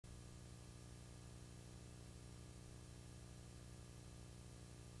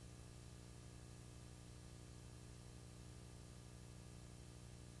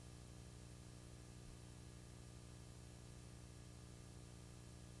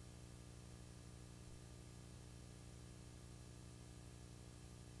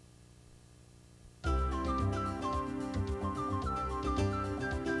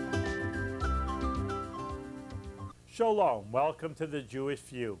Shalom, welcome to the Jewish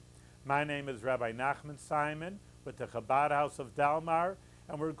View. My name is Rabbi Nachman Simon with the Chabad House of Dalmar,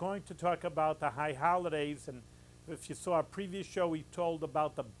 and we're going to talk about the high holidays. And if you saw our previous show, we told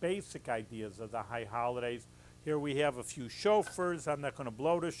about the basic ideas of the high holidays. Here we have a few shofars. I'm not going to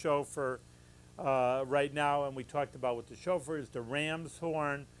blow the shofar right now, and we talked about what the shofar is, the ram's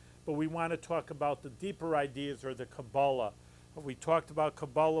horn, but we want to talk about the deeper ideas, or the Kabbalah. We talked about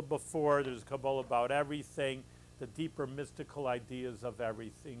Kabbalah before. There's Kabbalah about everything, the deeper mystical ideas of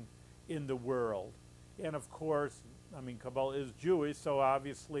everything in the world. And of course, Kabbalah is Jewish, so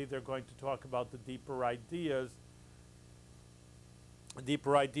obviously they're going to talk about the deeper ideas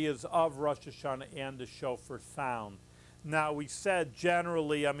of Rosh Hashana and the shofar sound. Now, we said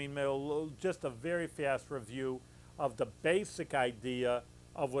generally, just a very fast review of the basic idea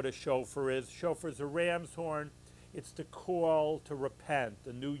of what a shofar is. Shofar is a ram's horn. It's the call to repent.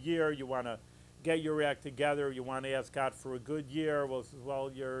 The new year, you want to get your act together. You want to ask God for a good year.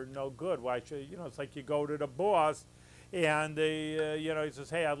 Well, you're no good. Why should it's like you go to the boss, and he says,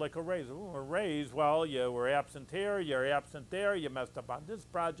 "Hey, I'd like a raise." Ooh, a raise? Well, you were absent here. You're absent there. You messed up on this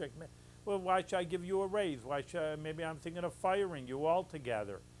project. Well, why should I give you a raise? Maybe I'm thinking of firing you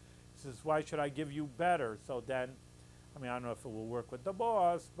altogether. He says, "Why should I give you better?" So then, I don't know if it will work with the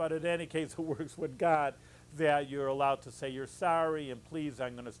boss, but in any case, it works with God, that you're allowed to say you're sorry and please,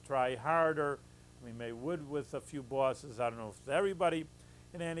 I'm going to try harder. Maybe would with a few bosses. I don't know if it's everybody.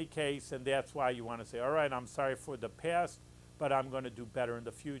 In any case, and that's why you want to say, all right, I'm sorry for the past, but I'm going to do better in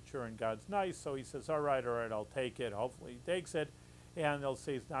the future, and God's nice. So he says, all right, I'll take it. Hopefully he takes it. And they'll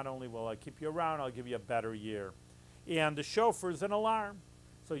say, not only will I keep you around, I'll give you a better year. And the shofar is an alarm.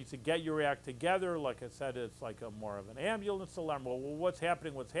 So you should get your act together. Like I said, it's like more of an ambulance alarm. Well, what's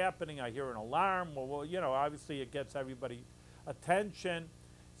happening? What's happening? I hear an alarm. Well, obviously it gets everybody attention.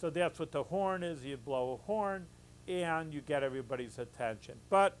 So that's what the horn is. You blow a horn, and you get everybody's attention.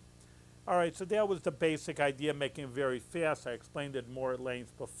 But, all right, so that was the basic idea, making it very fast. I explained it more at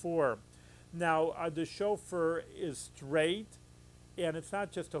length before. Now, the shofar is straight, and it's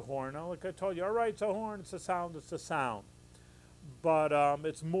not just a horn. Now, like I told you, all right, it's a horn, it's a sound, it's a sound. But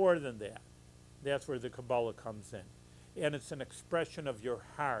it's more than that. That's where the Kabbalah comes in. And it's an expression of your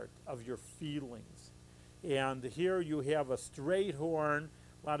heart, of your feelings. And here you have a straight horn.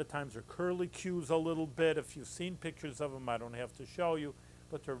 A lot of times they're curly cues a little bit. If you've seen pictures of them, I don't have to show you,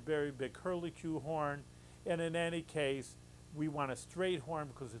 but they're very big curly cue horn. And in any case, we want a straight horn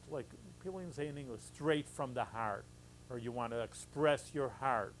because it's like, people even say in English, straight from the heart, or you want to express your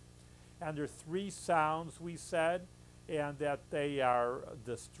heart. And there are three sounds, we said, and that they are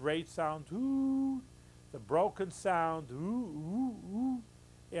the straight sound, ooh, the broken sound, ooh, ooh, ooh,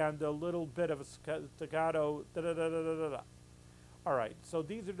 and a little bit of a staccato, da da da da da da. All right, so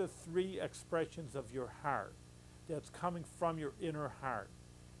these are the three expressions of your heart that's coming from your inner heart.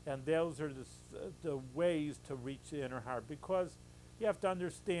 And those are the ways to reach the inner heart, because you have to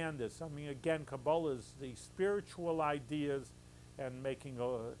understand this. Again, Kabbalah is the spiritual ideas, and making,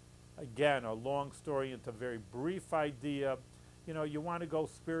 again, a long story into a very brief idea. You want to go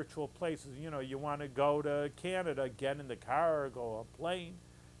spiritual places. You want to go to Canada, get in the car, or go on a plane.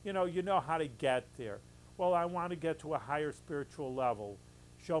 You know how to get there. Well, I want to get to a higher spiritual level.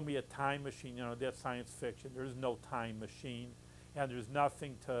 Show me a time machine. That's science fiction. There's no time machine. And there's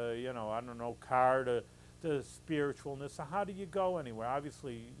nothing to, car to spiritualness. So how do you go anywhere?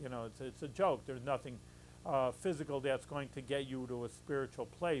 Obviously, it's a joke. There's nothing physical that's going to get you to a spiritual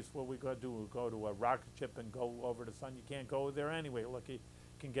place. What we got to do, we'll go to a rocket ship and go over the sun. You can't go there anyway. Look, you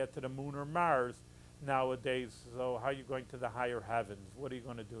can get to the moon or Mars nowadays. So how are you going to the higher heavens? What are you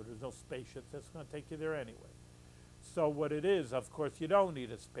going to do? There's no spaceship that's going to take you there anyway. So what it is, of course, you don't need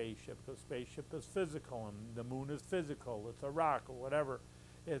a spaceship, because spaceship is physical and the moon is physical. It's a rock or whatever.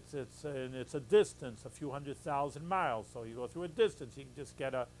 It's a distance, a few 100,000 miles. So you go through a distance. You can just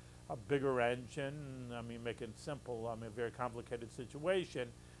get a bigger engine. Make it simple. A very complicated situation.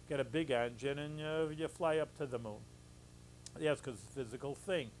 Get a big engine and you fly up to the moon. Yes, because it's a physical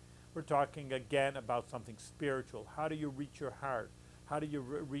thing. We're talking again about something spiritual. How do you reach your heart? How do you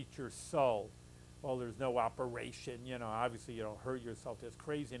reach your soul? Well, there's no operation. Obviously you don't hurt yourself. There's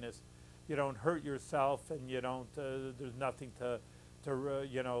craziness. You don't hurt yourself, and you don't. There's nothing to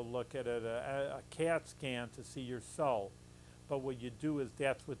look at a CAT scan to see your soul. But what you do is,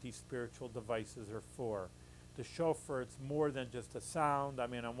 that's what these spiritual devices are for. The shofar, it's more than just a sound.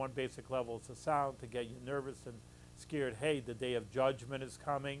 On one basic level, it's a sound to get you nervous and scared. Hey, the day of judgment is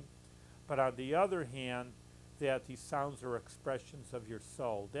coming. But on the other hand, that these sounds are expressions of your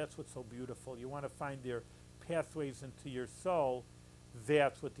soul. That's what's so beautiful. You want to find their pathways into your soul,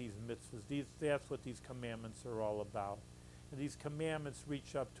 That's what these mitzvahs, that's what these commandments are all about. And these commandments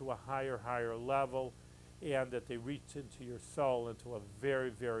reach up to a higher level, and that they reach into your soul into a very,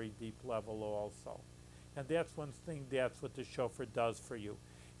 very deep level also. And that's one thing, that's what the shofar does for you.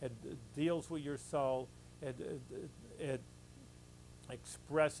 It deals with your soul, it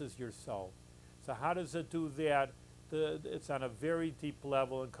expresses your soul. So how does it do that? It's on a very deep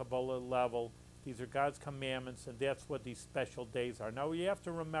level, and Kabbalah level. These are God's commandments, and that's what these special days are. Now, you have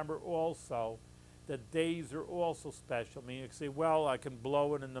to remember also that days are also special. I mean, you can say, well, I can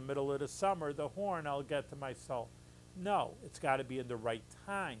blow it in the middle of the summer, the horn, I'll get to my soul. No, it's got to be in the right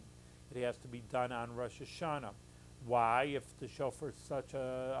time. It has to be done on Rosh Hashana. Why? If the shofar is such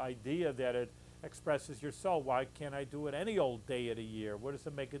an idea that it expresses your soul, why can't I do it any old day of the year? What does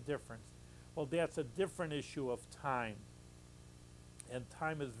it make a difference? Well, that's a different issue of time. And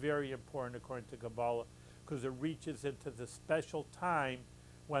time is very important according to Kabbalah, because it reaches into the special time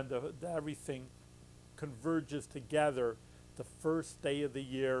when everything converges together. The first day of the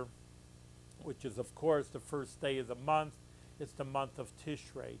year, which is of course the first day of the month, it's the month of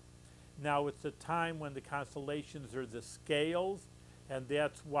Tishrei. Now it's a time when the constellations are the scales, and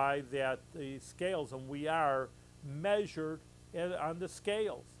that's why that the scales, and we are measured on the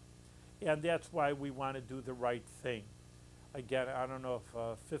scales. And that's why we want to do the right thing. Again, I don't know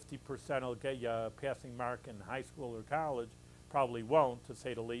if 50% will get you a passing mark in high school or college. Probably won't, to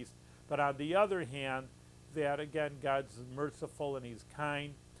say the least. But on the other hand, that again, God's merciful and He's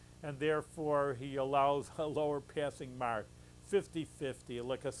kind, and therefore He allows a lower passing mark, 50-50,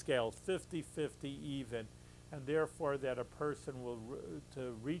 like a scale, 50-50 even. And therefore that a person will,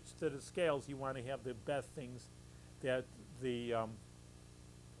 to reach to the scales, you want to have the best things that you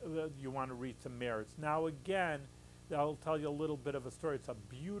want to reach the merits. Now again, I'll tell you a little bit of a story. It's a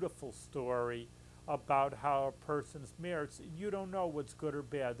beautiful story about how a person's merits, you don't know what's good or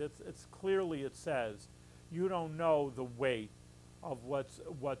bad. It's clearly, it says, you don't know the weight of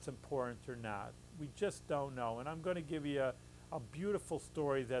what's important or not. We just don't know. And I'm going to give you a beautiful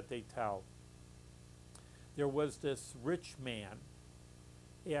story that they tell. There was this rich man,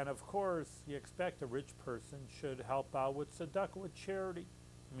 and of course you expect a rich person should help out with tzedakah, with charity.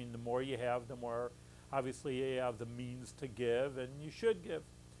 I mean, the more you have, the more obviously you have the means to give, and you should give.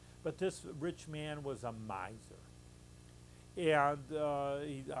 But this rich man was a miser. And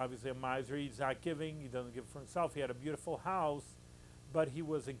he's obviously a miser. He's not giving. He doesn't give for himself. He had a beautiful house, but he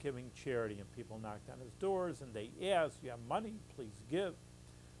wasn't giving charity. And people knocked on his doors, and they asked, you have money? Please give.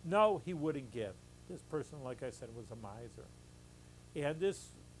 No, he wouldn't give. This person, like I said, was a miser. And this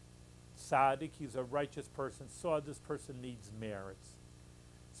tzaddik, he's a righteous person, saw this person needs merits.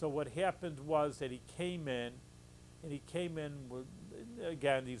 So what happened was that he came in, and he came in with,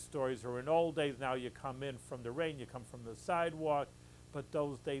 again, these stories are in old days. Now you come in from the rain, you come from the sidewalk, but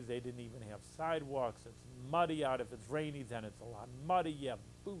those days they didn't even have sidewalks. It's muddy out. If it's rainy, then it's a lot muddy. You have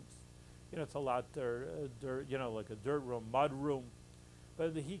boots. You know, it's a lot dirt, you know, like a dirt room, mud room.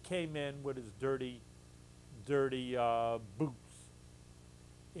 But he came in with his dirty boots.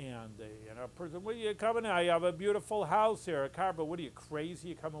 And a person, well, you coming in? I have a beautiful house here, a car, but what are you, crazy?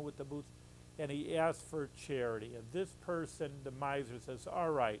 You coming with the boots? And he asked for charity. And this person, the miser, says, all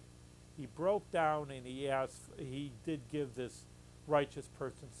right. He broke down and he asked, he did give this righteous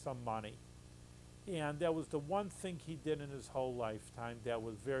person some money. And that was the one thing he did in his whole lifetime that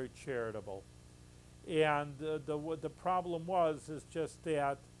was very charitable. And the problem is just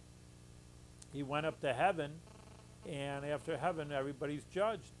that he went up to heaven, and after heaven, everybody's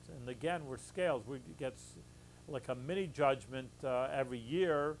judged. And again, we're scales. We get like a mini judgment every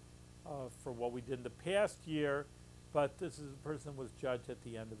year for what we did in the past year, but this is a person was judged at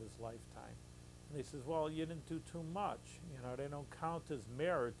the end of his lifetime. And he says, well, you didn't do too much. You know, they don't count as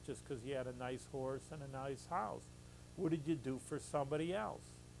merit just because you had a nice horse and a nice house. What did you do for somebody else?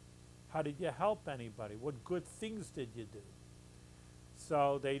 How did you help anybody? What good things did you do?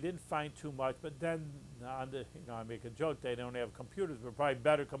 So they didn't find too much, but then, I make a joke, they don't have computers, but probably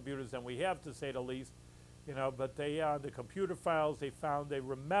better computers than we have, to say the least. But they, the computer files, they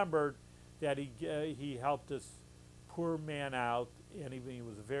remembered that he helped this poor man out, and he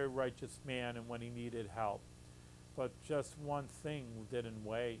was a very righteous man, and when he needed help. But just one thing didn't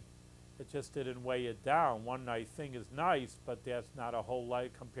weigh. It just didn't weigh it down. One nice thing is nice, but that's not a whole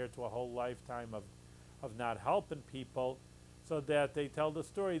life compared to a whole lifetime of not helping people. So that they tell the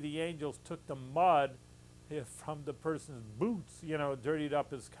story, the angels took the mud from the person's boots, dirtied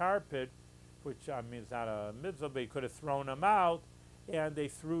up his carpet, which is not a mitzvah, but he could have thrown them out, and they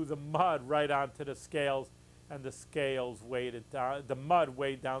threw the mud right onto the scales, and the scales weighed it down. The mud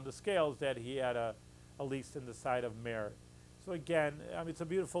weighed down the scales that he had at least in the side of merit. So again, I mean, it's a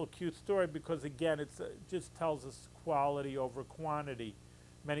beautiful, cute story because again, it just tells us quality over quantity.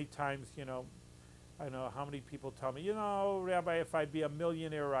 Many times, I know how many people tell me, Rabbi, if I'd be a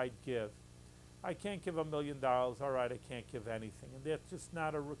millionaire, I'd give. I can't give $1,000,000. All right, I can't give anything. And that's just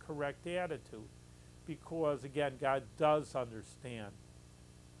not a correct attitude because, again, God does understand.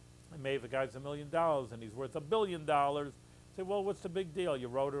 And maybe if a guy's $1,000,000 and he's worth $1,000,000,000, say, well, what's the big deal? You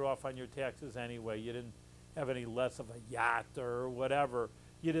wrote it off on your taxes anyway. You didn't have any less of a yacht or whatever.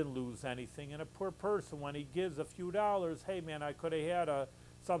 You didn't lose anything. And a poor person, when he gives a few dollars, hey, man, I could have had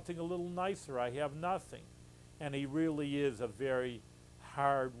something a little nicer. I have nothing. And he really is a very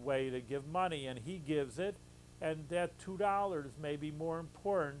hard way to give money. And he gives it, and that $2 may be more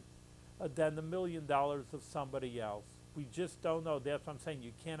important than the $1,000,000 of somebody else. We just don't know. That's what I'm saying.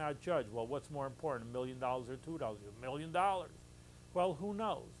 You cannot judge. Well, what's more important, $1,000,000 or $2? $1,000,000. Well, who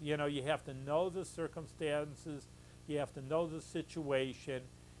knows? You have to know the circumstances. You have to know the situation.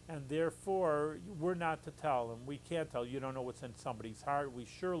 And therefore, we're not to tell them. We can't tell. You don't know what's in somebody's heart. We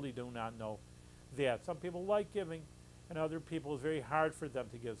surely do not know that. Some people like giving, and other people, it's very hard for them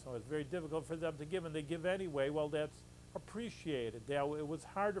to give. So it's very difficult for them to give, and they give anyway. Well, that's appreciated. It was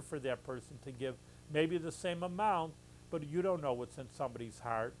harder for that person to give maybe the same amount, but you don't know what's in somebody's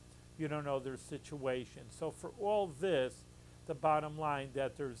heart. You don't know their situation. So for all this, the bottom line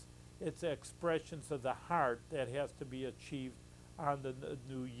that it's expressions of the heart that has to be achieved on the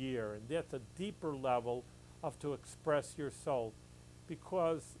new year. And that's a deeper level of to express your soul.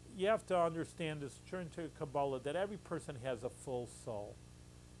 Because you have to understand this, turn to Kabbalah, that every person has a full soul.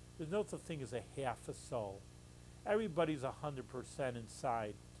 There's no such thing as a half a soul. Everybody's 100%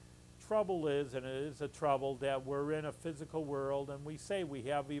 inside. Trouble is, and it is a trouble, that we're in a physical world and we say we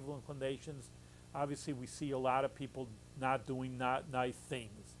have evil inclinations. Obviously, we see a lot of people not doing not nice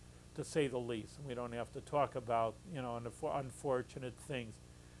things, to say the least. And we don't have to talk about, unfortunate things.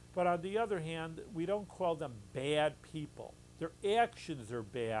 But on the other hand, we don't call them bad people. Their actions are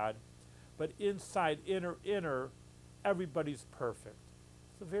bad, but inside, inner, everybody's perfect.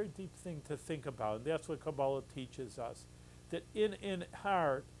 It's a very deep thing to think about, and that's what Kabbalah teaches us, that in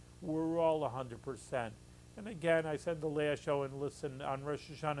heart, we're all 100%. And again, I said the last show, and listen, on Rosh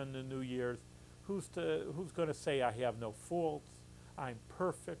Hashana and the New Year's, who's going to say I have no faults, I'm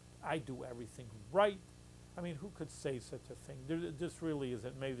perfect, I do everything right? I mean, who could say such a thing? This really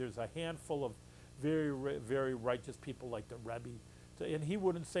isn't. Maybe there's a handful of very, very righteous people like the Rebbe, and he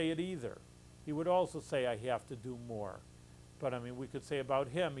wouldn't say it either. He would also say, I have to do more. But I mean, we could say about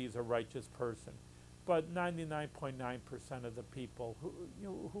him, he's a righteous person. But 99.9% of the people,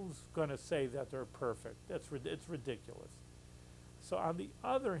 who's going to say that they're perfect? It's ridiculous. So on the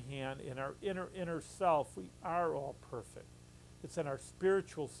other hand, in our inner self, we are all perfect. It's in our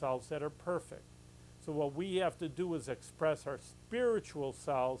spiritual selves that are perfect. So what we have to do is express our spiritual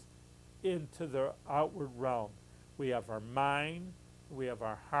selves into the outward realm. We have our mind, we have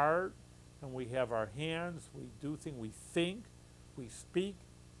our heart, and we have our hands. We do things, we think, we speak,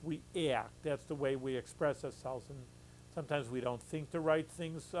 we act. That's the way we express ourselves. And sometimes we don't think the right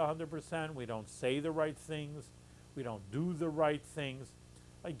things 100%. We don't say the right things. We don't do the right things.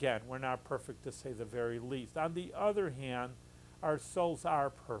 Again, we're not perfect, to say the very least. On the other hand, our souls are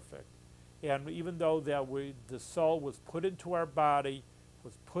perfect. And even though the soul was put into our body,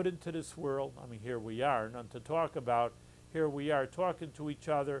 was put into this world, I mean, here we are, none to talk about, here we are talking to each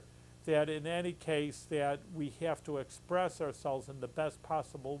other, that in any case that we have to express ourselves in the best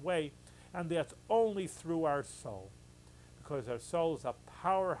possible way, and that's only through our soul. Because our soul is a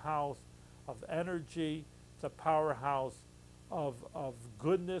powerhouse of energy, it's a powerhouse of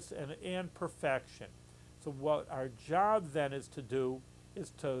goodness and perfection. So what our job then is to do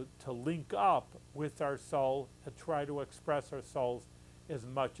is to link up with our soul and try to express our souls as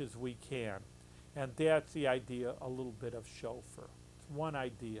much as we can. And that's the idea, a little bit of shofar. It's one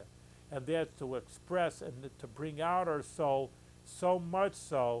idea. And that's to express and to bring out our soul so much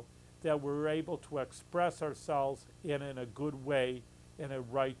so that we're able to express ourselves in a good way, in a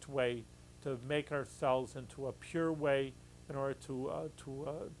right way, to make ourselves into a pure way in order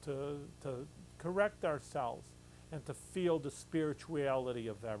to correct ourselves and to feel the spirituality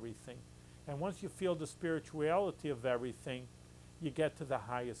of everything. And once you feel the spirituality of everything, you get to the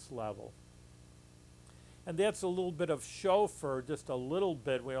highest level. And that's a little bit of shofar, just a little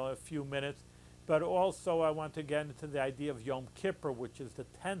bit, we only have a few minutes. But also I want to get into the idea of Yom Kippur, which is the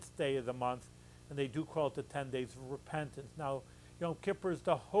 10th day of the month, and they do call it the 10 days of repentance. Now, Yom Kippur is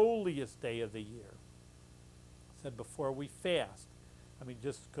the holiest day of the year. I said before, we fast. I mean,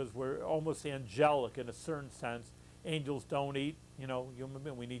 just because we're almost angelic in a certain sense. Angels don't eat, human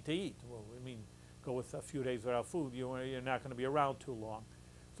beings, we need to eat. Well, I mean, go with a few days without food, you're not going to be around too long.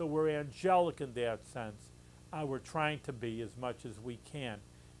 So we're angelic in that sense. We're trying to be as much as we can.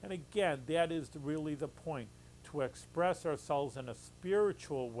 And again, that is really the point, to express ourselves in a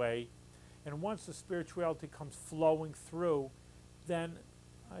spiritual way. And once the spirituality comes flowing through, then,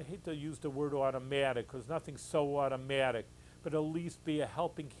 I hate to use the word automatic, because nothing's so automatic, but at least be a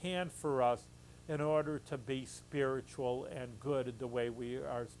helping hand for us in order to be spiritual and good the way we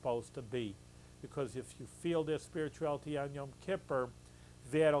are supposed to be. Because if you feel that spirituality on Yom Kippur,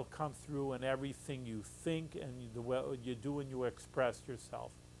 that'll come through in everything you think and the way you do and you express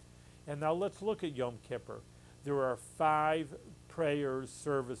yourself. And now let's look at Yom Kippur. There are 5 prayer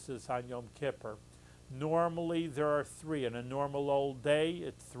services on Yom Kippur. Normally there are 3. In a normal old day,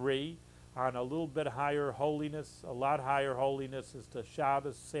 it's 3. On a little bit higher holiness, a lot higher holiness, is the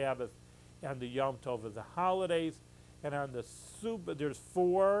Shabbos, Sabbath, and the Yom Tov of the holidays. And on the there's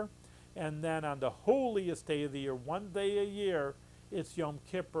 4. And then on the holiest day of the year, 1 day a year, it's Yom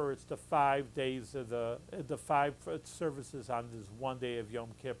Kippur. It's the 5 days of the 5 services on this 1 day of Yom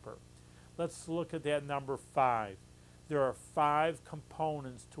Kippur. Let's look at that number 5. There are 5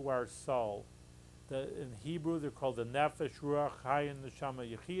 components to our soul. In Hebrew, they're called the Nefesh, Ruach, Chayin, Neshama,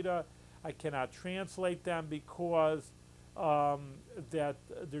 Yechida. I cannot translate them because that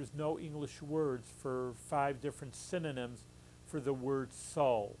there's no English words for 5 different synonyms for the word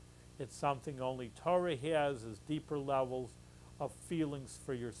soul. It's something only Torah has, is deeper levels of feelings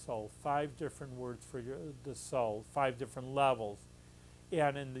for your soul. 5 different words for the soul, 5 different levels.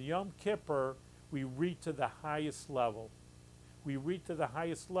 And in the Yom Kippur, we reach to the highest level. We reach to the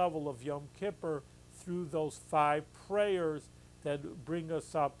highest level of Yom Kippur through those 5 prayers that bring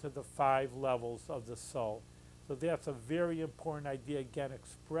us up to the 5 levels of the soul. So that's a very important idea. Again,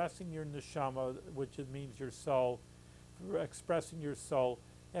 expressing your neshama, which means your soul, expressing your soul.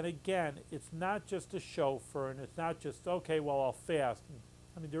 And again, it's not just a shofar, and it's not just, okay, well, I'll fast.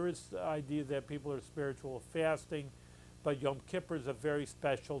 I mean, there is the idea that people are spiritual fasting, but Yom Kippur is a very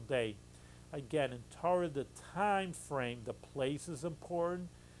special day. Again, in Torah, the time frame, the place is important,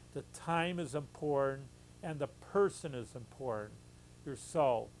 the time is important, and the person is important, your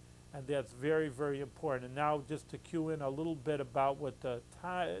soul. And that's very, very important. And now just to cue in a little bit about what the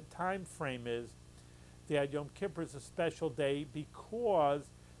time frame is, that Yom Kippur is a special day because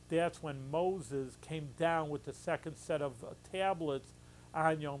that's when Moses came down with the second set of tablets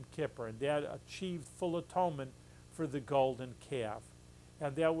on Yom Kippur, and that achieved full atonement for the golden calf.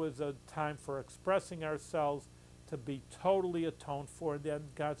 And that was a time for expressing ourselves to be totally atoned for. And then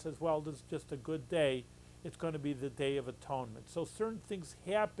God says, well, this is just a good day. It's going to be the Day of Atonement. So certain things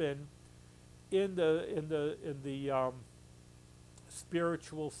happen in the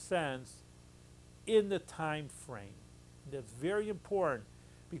spiritual sense in the time frame. And that's very important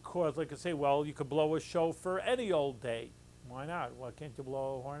because, like I say, well, you could blow a shofar any old day. Why not? Why can't you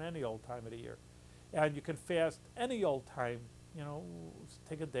blow a horn any old time of the year? And you can fast any old time, you know,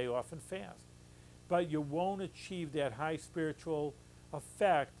 take a day off and fast. But you won't achieve that high spiritual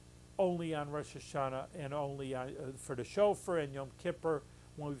effect only on Rosh Hashana and only on, for the shofar and Yom Kippur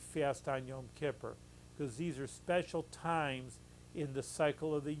when we fast on Yom Kippur. Because these are special times in the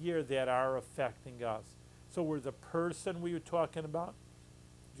cycle of the year that are affecting us. So we're the person we were talking about,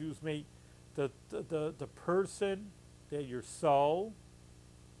 excuse me, the person, that your soul,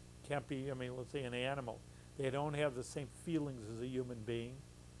 can't be, I mean, let's say an animal. They don't have the same feelings as a human being.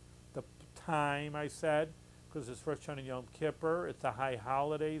 The time, I said, because it's Rosh Hashana and Yom Kippur, it's a high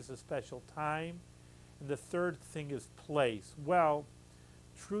holiday, it's a special time. And the third thing is place. Well,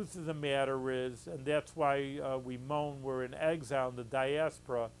 truth of the matter is, and that's why we moan we're in exile in the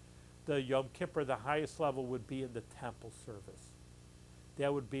diaspora, the Yom Kippur, the highest level would be in the temple service.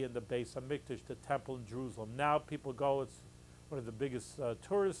 That would be in the Beis HaMikdash, the temple in Jerusalem. Now people go, it's one of the biggest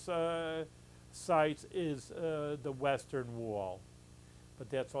tourist sites is the Western Wall. But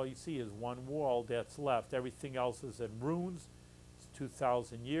that's all you see is one wall that's left. Everything else is in ruins. It's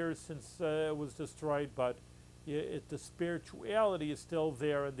 2,000 years since it was destroyed, but the spirituality is still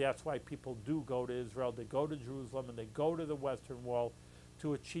there, and that's why people do go to Israel. They go to Jerusalem, and they go to the Western Wall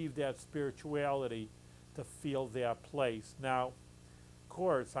to achieve that spirituality, to feel that place. Now, of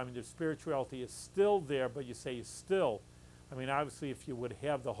course, I mean, the spirituality is still there, but you say still. I mean, obviously, if you would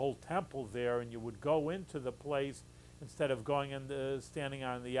have the whole temple there and you would go into the place instead of going and standing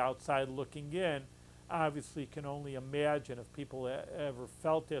on the outside looking in, obviously you can only imagine if people ever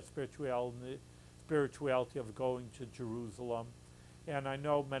felt that spirituality of going to Jerusalem. And I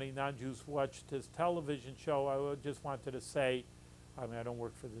know many non-Jews watched his television show. I just wanted to say, I mean, I don't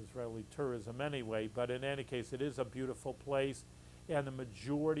work for the Israeli tourism anyway, but in any case, it is a beautiful place. and the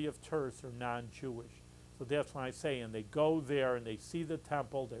majority of tourists are non-Jewish. So that's why I say, and they go there and they see the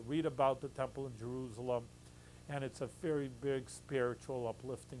temple, they read about the temple in Jerusalem, and it's a very big spiritual,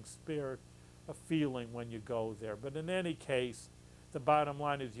 uplifting spirit, a feeling when you go there. But in any case, the bottom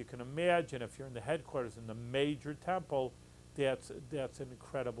line is you can imagine if you're in the headquarters in the major temple, that's an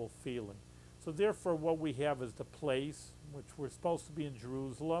incredible feeling. So therefore what we have is the place, which we're supposed to be in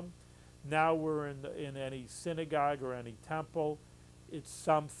Jerusalem. Now we're in any synagogue or any temple. It's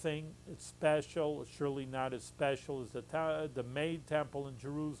something, it's special, surely not as special as the main temple in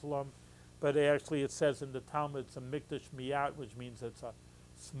Jerusalem, but actually it says in the Talmud it's a Mikdash Miyat, which means it's a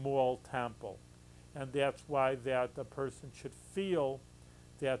small temple. And that's why that the person should feel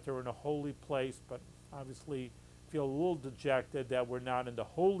that they're in a holy place, but obviously feel a little dejected that we're not in the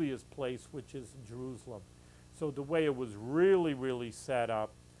holiest place, which is in Jerusalem. So the way it was really, really set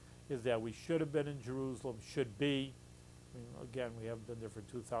up is that we should have been in Jerusalem, should be. I mean, again, we haven't been there for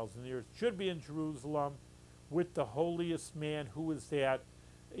 2,000 years. Should be in Jerusalem with the holiest man. Who is that?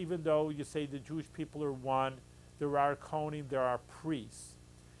 Even though you say the Jewish people are one, there are Kohanim, there are priests.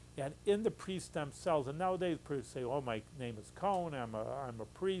 And in the priests themselves, and nowadays priests say, oh, my name is Kohen, I'm a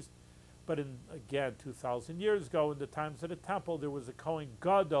priest. But again, 2,000 years ago, in the times of the temple, there was a Kohen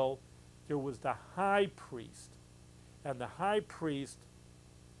Gadol, there was the high priest. And the high priest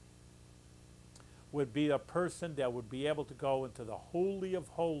would be a person that would be able to go into the Holy of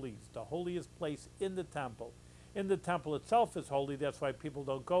Holies, the holiest place in the temple. In the temple itself is holy, that's why people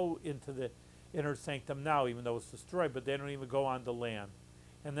don't go into the inner sanctum now, even though it's destroyed, but they don't even go on the land.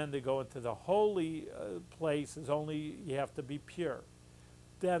 And then they go into the holy place, is only, you have to be pure.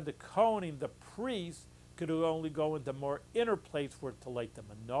 Then the Kohanim, the priests, could only go into more inner place where to light the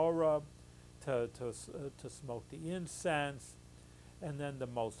menorah, to smoke the incense. And then the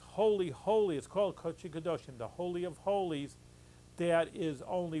most holy, it's called Kodesh Kadoshim, the Holy of Holies, that is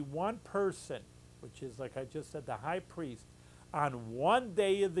only one person, which is, like I just said, the high priest, on one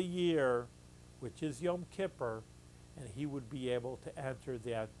day of the year, which is Yom Kippur, and he would be able to enter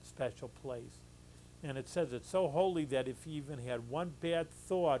that special place. And it says it's so holy that if he even had one bad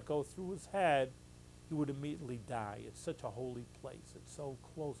thought go through his head, he would immediately die. It's such a holy place. It's so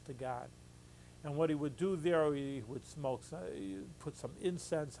close to God. And what he would do there, he would smoke, put some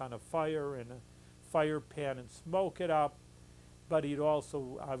incense on a fire in a fire pan and smoke it up. But he'd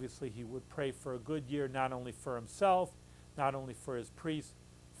also, obviously, he would pray for a good year, not only for himself, not only for his priests,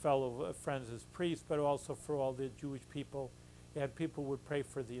 fellow friends as priests, but also for all the Jewish people. And people would pray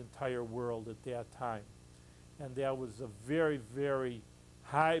for the entire world at that time. And that was a very, very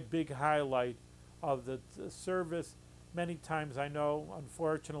big highlight of the service. Many times I know,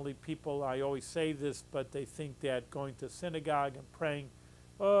 unfortunately, people, I always say this, but they think that going to synagogue and praying,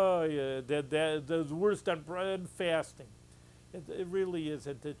 oh, yeah, that's worse than fasting. It really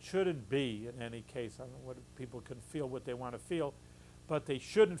isn't. It shouldn't be in any case. I don't know what people can feel what they want to feel, but they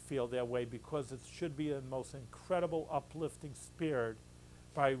shouldn't feel that way because it should be a most incredible, uplifting spirit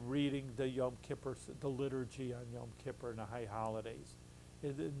by reading the Yom Kippur, the liturgy on Yom Kippur and the high holidays.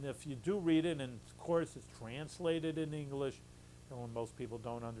 And if you do read it, and of course it's translated in English, and most people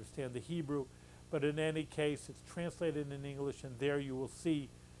don't understand the Hebrew, but in any case it's translated in English, and there you will see,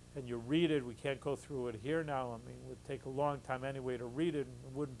 and you read it. We can't go through it here now. I mean, it would take a long time anyway to read it, and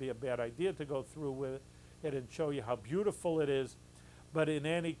it wouldn't be a bad idea to go through with it and show you how beautiful it is. But in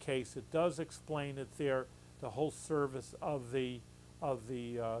any case, it does explain it there, the whole service of the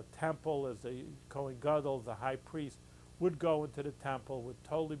temple, as the Kohen Gadol, the high priest, would go into the temple, would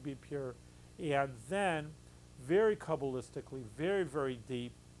totally be pure, and then, very Kabbalistically, very, very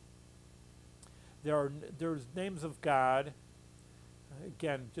deep, there's names of God.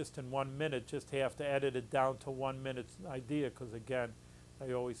 Again, just in 1 minute, just have to edit it down to 1 minute's idea, because again,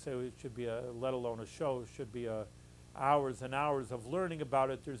 I always say it should be let alone a show, it should be hours and hours of learning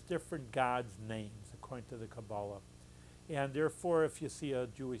about it. There's different God's names, according to the Kabbalah. And therefore, if you see a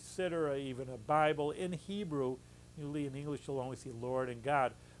Jewish siddur, or even a Bible in Hebrew, usually in English you'll only see Lord and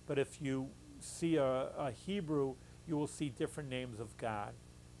God, but if you see a Hebrew, you will see different names of God.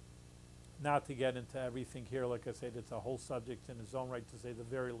 Not to get into everything here, like I said, it's a whole subject in its own right, to say the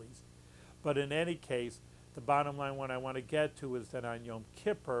very least. But in any case, the bottom line what I want to get to is that on Yom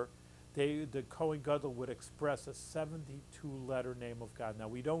Kippur, the Kohen Gadol would express a 72-letter name of God. Now,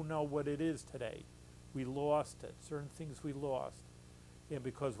 we don't know what it is today. We lost it. Certain things we lost. And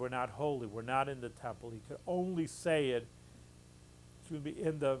because we're not holy, we're not in the temple. He could only say it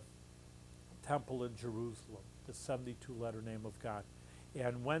in the temple in Jerusalem, the 72-letter name of God.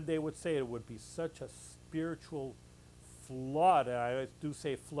 And when they would say it, it would be such a spiritual flood, and I do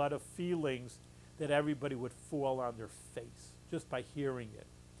say flood of feelings, that everybody would fall on their face, just by hearing it.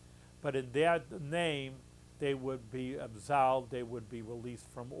 But in that name, they would be absolved, they would be released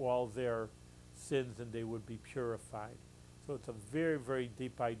from all their sins, and they would be purified. So it's a very, very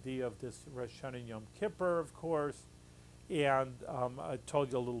deep idea of this Rosh Hashanah and Yom Kippur, of course. And I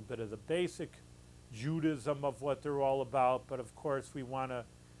told you a little bit of the basic Judaism of what they're all about. But of course, we want to,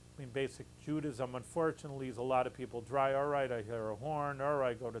 basic Judaism, unfortunately, is a lot of people dry. All right, I hear a horn. All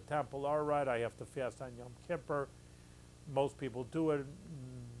right, go to temple. All right, I have to fast on Yom Kippur. Most people do it.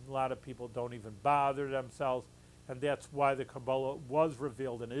 A lot of people don't even bother themselves. And that's why the Kabbalah was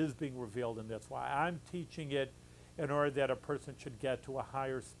revealed and is being revealed. And that's why I'm teaching it, in order that a person should get to a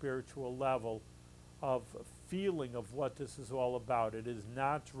higher spiritual level of feeling of what this is all about. It is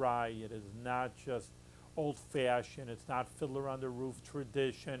not dry. It is not just old-fashioned. It's not fiddler on the roof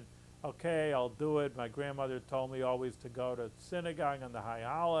tradition. Okay, I'll do it. My grandmother told me always to go to synagogue on the high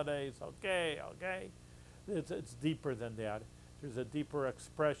holidays. Okay. It's deeper than that. There's a deeper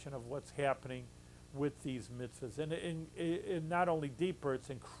expression of what's happening with these mitzvahs. And not only deeper, it's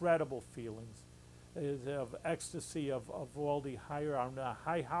incredible feelings of ecstasy of all the higher, on the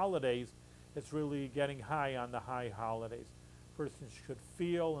high holidays. It's really getting high on the high holidays. Persons should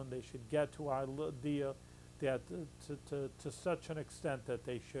feel, and they should get to our idea that to such an extent that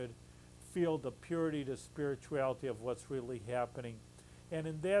they should feel the purity, the spirituality of what's really happening. And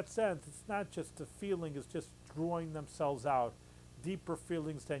in that sense, it's not just the feeling, it's just drawing themselves out, deeper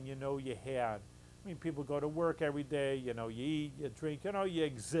feelings than you know you had. People go to work every day, you eat, you drink, you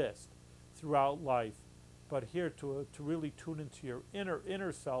exist throughout life. But here to really tune into your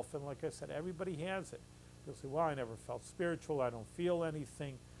inner self, and like I said, everybody has it. You'll say, well, I never felt spiritual, I don't feel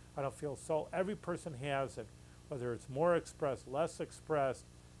anything, I don't feel soul. Every person has it, whether it's more expressed, less expressed.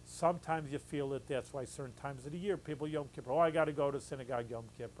 Sometimes you feel it. That's why certain times of the year, people Yom Kippur, I got to go to synagogue Yom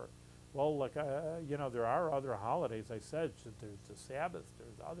Kippur. Well, there are other holidays. I said there's the Sabbath,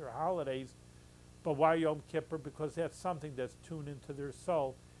 there's other holidays. But why Yom Kippur? Because that's something that's tuned into their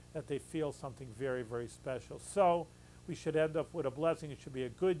soul, that they feel something very, very special. So we should end up with a blessing. It should be a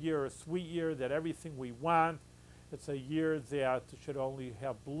good year, a sweet year, that everything we want. It's a year that should only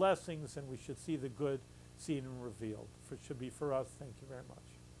have blessings, and we should see the good seen and revealed. It should be for us. Thank you very much.